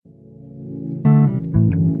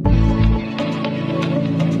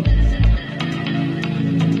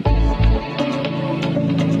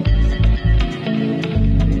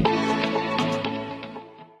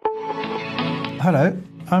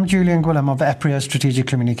I'm Julian Gwilym of Aprio Strategic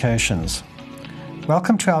Communications.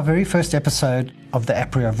 Welcome to our very first episode of the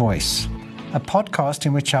Aprio Voice, a podcast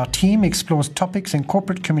in which our team explores topics in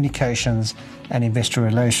corporate communications and investor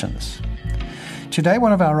relations. Today,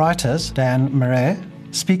 one of our writers, Dan Murray,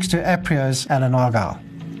 speaks to Aprio's Alan Argyle.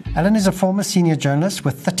 Alan is a former senior journalist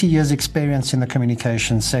with 30 years' experience in the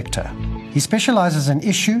communications sector. He specializes in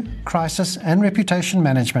issue, crisis, and reputation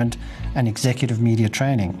management and executive media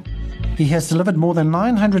training. He has delivered more than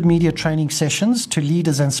 900 media training sessions to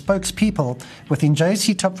leaders and spokespeople within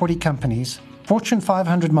JSE Top 40 companies, Fortune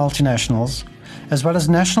 500 multinationals, as well as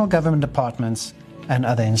national government departments and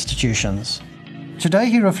other institutions. Today,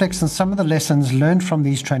 he reflects on some of the lessons learned from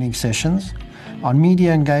these training sessions, on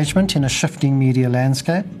media engagement in a shifting media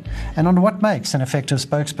landscape, and on what makes an effective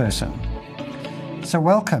spokesperson. So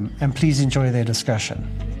welcome, and please enjoy their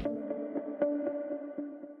discussion.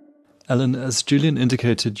 Alan, as Julian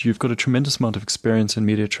indicated, you've got a tremendous amount of experience in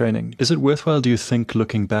media training. Is it worthwhile, do you think,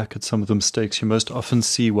 looking back at some of the mistakes you most often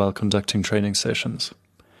see while conducting training sessions?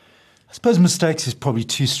 I suppose mistakes is probably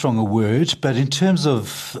too strong a word, but in terms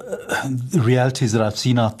of the realities that I've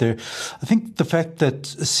seen out there, I think the fact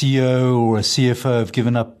that a CEO or a CFO have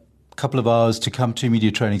given up a couple of hours to come to a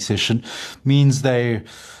media training session means they're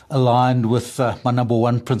aligned with my number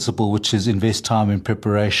one principle, which is invest time in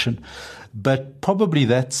preparation. But probably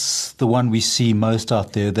that's the one we see most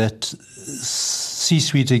out there, that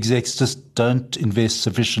C-suite execs just don't invest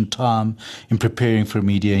sufficient time in preparing for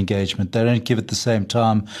media engagement. They don't give it the same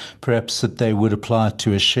time, perhaps, that they would apply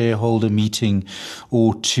to a shareholder meeting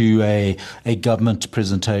or to a government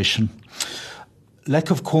presentation.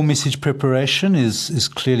 Lack of core message preparation is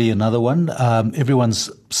clearly another one.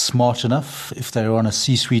 Everyone's smart enough if they're on a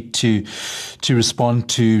C-suite to respond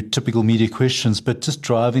to typical media questions, but just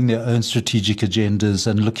driving their own strategic agendas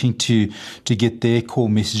and looking to get their core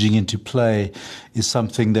messaging into play is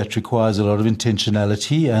something that requires a lot of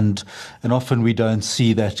intentionality, and often we don't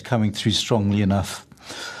see that coming through strongly enough.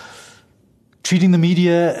 Treating the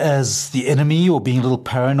media as the enemy or being a little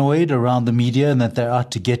paranoid around the media and that they're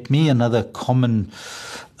out to get me, another common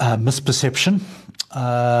misperception.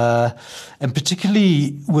 And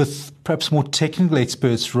particularly with perhaps more technical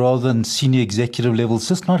experts rather than senior executive levels,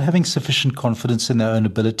 just not having sufficient confidence in their own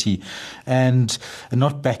ability and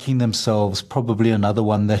not backing themselves, probably another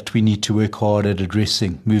one that we need to work hard at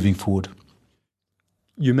addressing moving forward.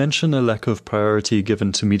 You mention a lack of priority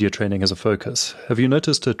given to media training as a focus. Have you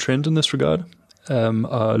noticed a trend in this regard?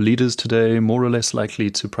 Are leaders today more or less likely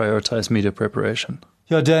to prioritize media preparation?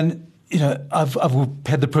 Yeah, Dan, I've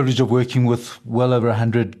had the privilege of working with well over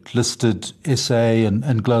 100 listed SA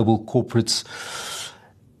and global corporates.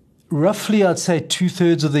 Roughly, I'd say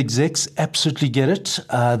 2/3 of the execs absolutely get it.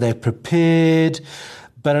 They're prepared.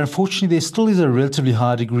 But unfortunately, there still is a relatively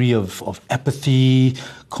high degree of apathy,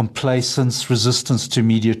 complacence, resistance to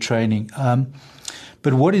media training.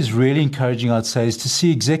 But what is really encouraging, I'd say, is to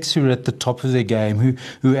see execs who are at the top of their game,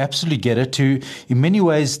 who absolutely get it, who in many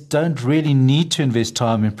ways don't really need to invest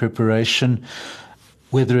time in preparation,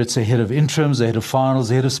 whether it's ahead of interims, ahead of finals,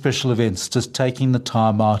 ahead of special events, just taking the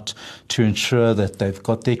time out to ensure that they've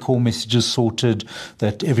got their core messages sorted,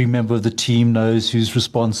 that every member of the team knows whose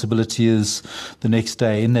responsibility is the next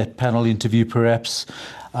day in that panel interview, perhaps,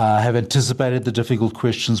 have anticipated the difficult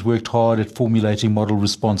questions, worked hard at formulating model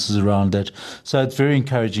responses around that. So it's very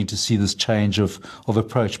encouraging to see this change of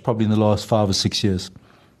approach, probably in the last 5 or 6 years.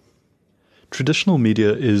 Traditional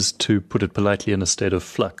media is, to put it politely, in a state of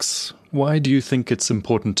flux. Why do you think it's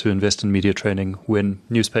important to invest in media training when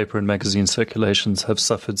newspaper and magazine circulations have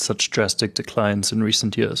suffered such drastic declines in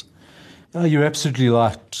recent years? Oh, you're absolutely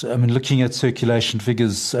right. I mean, looking at circulation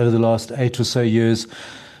figures over the last 8 or so years,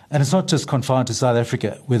 and it's not just confined to South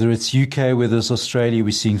Africa, whether it's UK, whether it's Australia,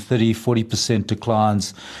 we're seeing 30-40%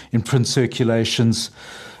 declines in print circulations.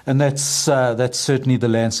 And that's certainly the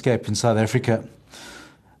landscape in South Africa.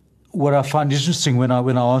 What I find interesting when I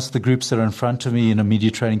ask the groups that are in front of me in a media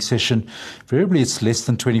training session, invariably it's less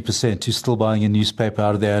than 20% who's still buying a newspaper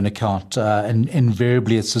out of their own account. And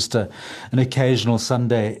invariably it's just an occasional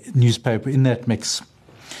Sunday newspaper in that mix.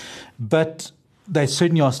 But they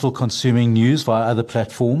certainly are still consuming news via other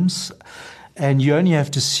platforms. And you only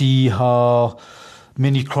have to see how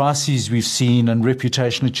many crises we've seen and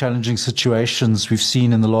reputationally challenging situations we've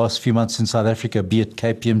seen in the last few months in South Africa, be it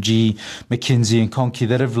KPMG, McKinsey and Conky,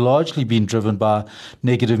 that have largely been driven by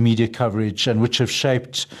negative media coverage and which have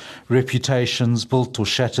shaped reputations, built or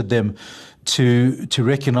shattered them, to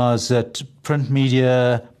recognize that print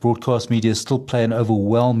media, broadcast media still play an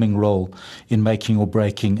overwhelming role in making or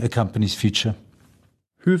breaking a company's future.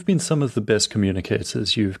 Who have been some of the best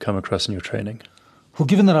communicators you've come across in your training? Well,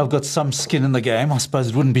 given that I've got some skin in the game, I suppose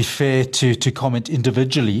it wouldn't be fair to comment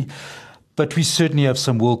individually. But we certainly have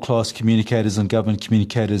some world-class communicators and government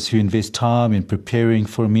communicators who invest time in preparing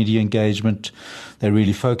for media engagement. They're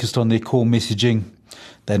really focused on their core messaging.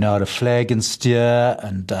 They know how to flag and steer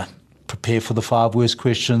and prepare for the 5 worst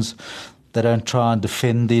questions. They don't try and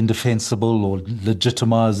defend the indefensible or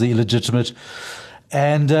legitimize the illegitimate.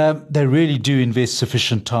 And they really do invest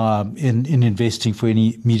sufficient time in investing for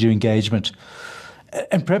any media engagement.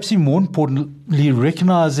 And perhaps even more importantly,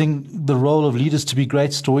 recognizing the role of leaders to be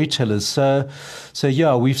great storytellers. So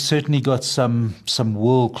yeah, we've certainly got some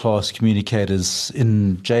world-class communicators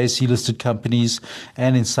in JSE-listed companies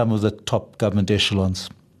and in some of the top government echelons.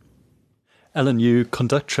 Alan, you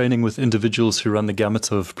conduct training with individuals who run the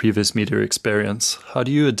gamut of previous media experience. How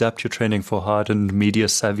do you adapt your training for hardened,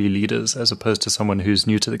 media-savvy leaders as opposed to someone who's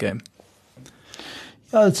new to the game?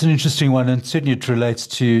 Yeah, it's an interesting one, and certainly it relates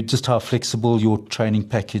to just how flexible your training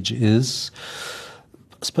package is.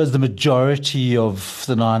 I suppose the majority of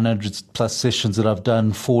the 900 plus sessions that I've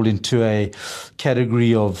done fall into a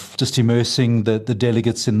category of just immersing the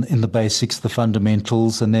delegates in the basics, the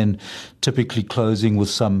fundamentals, and then typically closing with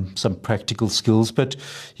some practical skills. But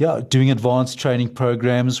yeah, doing advanced training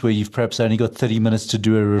programs where you've perhaps only got 30 minutes to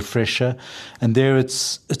do a refresher. And there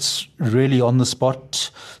it's really on the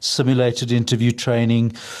spot, simulated interview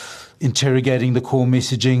training, interrogating the core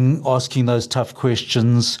messaging, asking those tough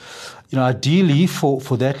questions. You know, ideally for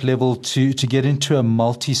that level to get into a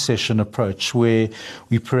multi-session approach where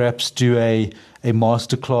we perhaps do a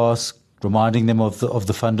masterclass, reminding them of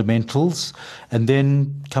the fundamentals, and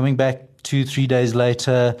then coming back 2-3 days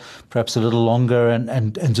later, perhaps a little longer,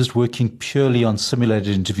 and just working purely on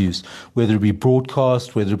simulated interviews, whether it be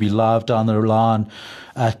broadcast, whether it be live down the line,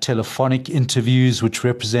 telephonic interviews, which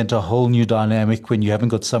represent a whole new dynamic when you haven't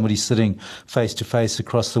got somebody sitting face to face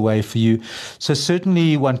across the way for you. So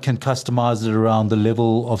certainly one can customize it around the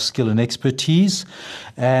level of skill and expertise,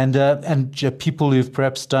 and people who've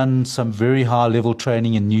perhaps done some very high level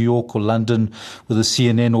training in New York or London with the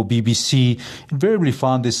CNN or BBC invariably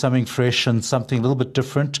find there's something fresh and something a little bit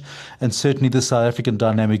different, and certainly the South African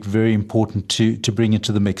dynamic very important to bring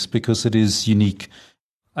into the mix because it is unique.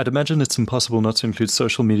 I'd imagine it's impossible not to include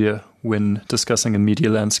social media when discussing a media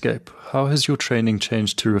landscape. How has your training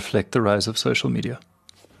changed to reflect the rise of social media?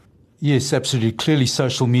 Yes, absolutely. Clearly,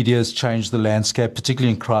 social media has changed the landscape,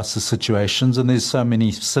 particularly in crisis situations, and there's so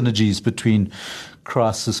many synergies between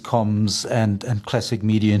crisis comms and classic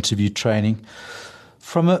media interview training.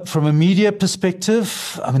 From a media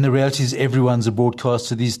perspective, I mean, the reality is everyone's a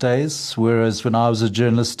broadcaster these days, whereas when I was a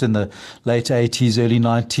journalist in the late 80s, early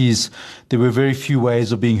 90s, there were very few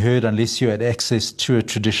ways of being heard unless you had access to a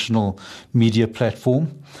traditional media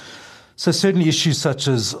platform. So certainly issues such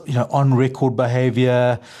as, on-record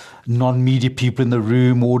behavior, non-media people in the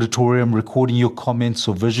room, auditorium, recording your comments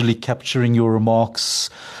or visually capturing your remarks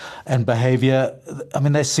and behavior, I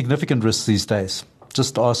mean, there's significant risks these days.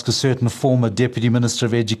 Just ask a certain former Deputy Minister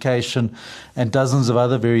of Education and dozens of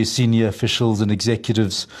other very senior officials and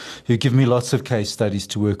executives who give me lots of case studies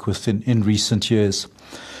to work with in recent years.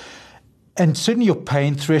 And certainly your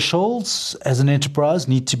pain thresholds as an enterprise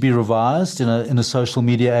need to be revised in a social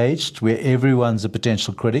media age where everyone's a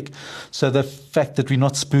potential critic. So the fact that we're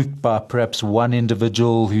not spooked by perhaps one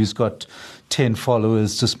individual who's got 10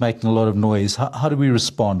 followers just making a lot of noise. How do we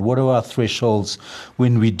respond? What are our thresholds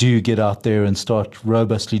when we do get out there and start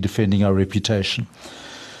robustly defending our reputation?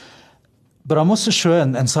 But I'm also sure,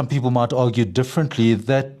 and some people might argue differently,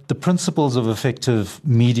 that the principles of effective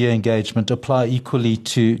media engagement apply equally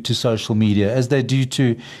to social media as they do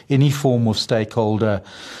to any form of stakeholder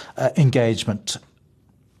engagement.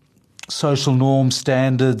 Social norms,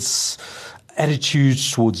 standards,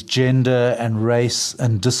 attitudes towards gender and race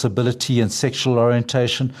and disability and sexual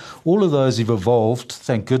orientation, all of those have evolved,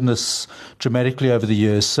 thank goodness, dramatically over the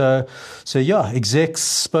years. So yeah,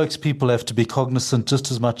 execs, spokespeople have to be cognizant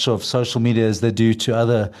just as much of social media as they do to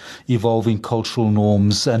other evolving cultural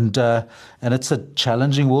norms. And it's a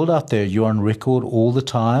challenging world out there. You're on record all the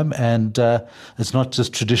time, and it's not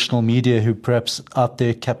just traditional media who perhaps out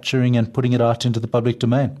there capturing and putting it out into the public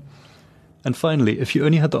domain. And finally, if you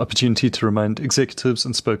only had the opportunity to remind executives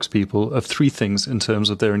and spokespeople of 3 things in terms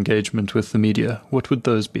of their engagement with the media, what would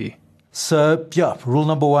those be? So, yeah, rule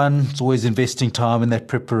number 1 is always investing time in that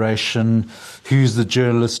preparation. Who's the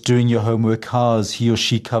journalist doing your homework? How has he or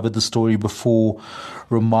she covered the story before?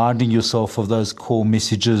 Reminding yourself of those core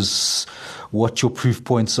messages, what your proof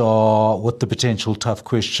points are, what the potential tough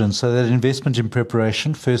questions. So that investment in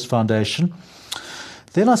preparation, first foundation.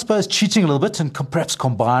 Then I suppose cheating a little bit and perhaps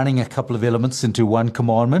combining a couple of elements into one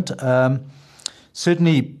commandment.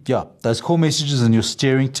 certainly, those core messages and your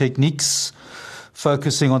steering techniques,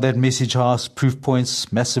 focusing on that message house, proof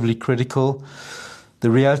points, massively critical.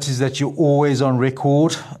 The reality is that you're always on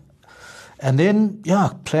record. And then,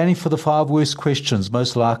 planning for the 5 worst questions,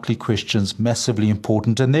 most likely questions, massively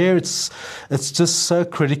important. And there it's just so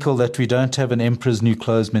critical that we don't have an emperor's new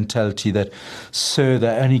clothes mentality that, sir,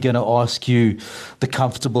 they're only going to ask you the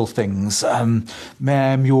comfortable things.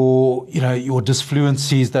 Ma'am, your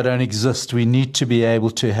disfluencies, that don't exist. We need to be able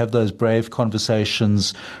to have those brave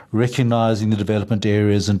conversations, recognizing the development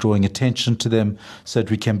areas and drawing attention to them so that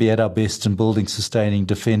we can be at our best in building, sustaining,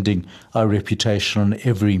 defending our reputation on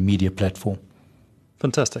every media platform.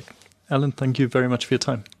 Fantastic. Alan, thank you very much for your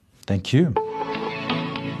time. Thank you.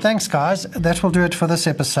 Thanks, guys. That will do it for this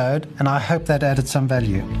episode, and I hope that added some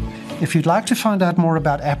value. If you'd like to find out more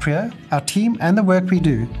about Aprio, our team, and the work we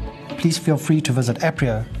do, please feel free to visit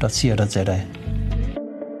aprio.co.za.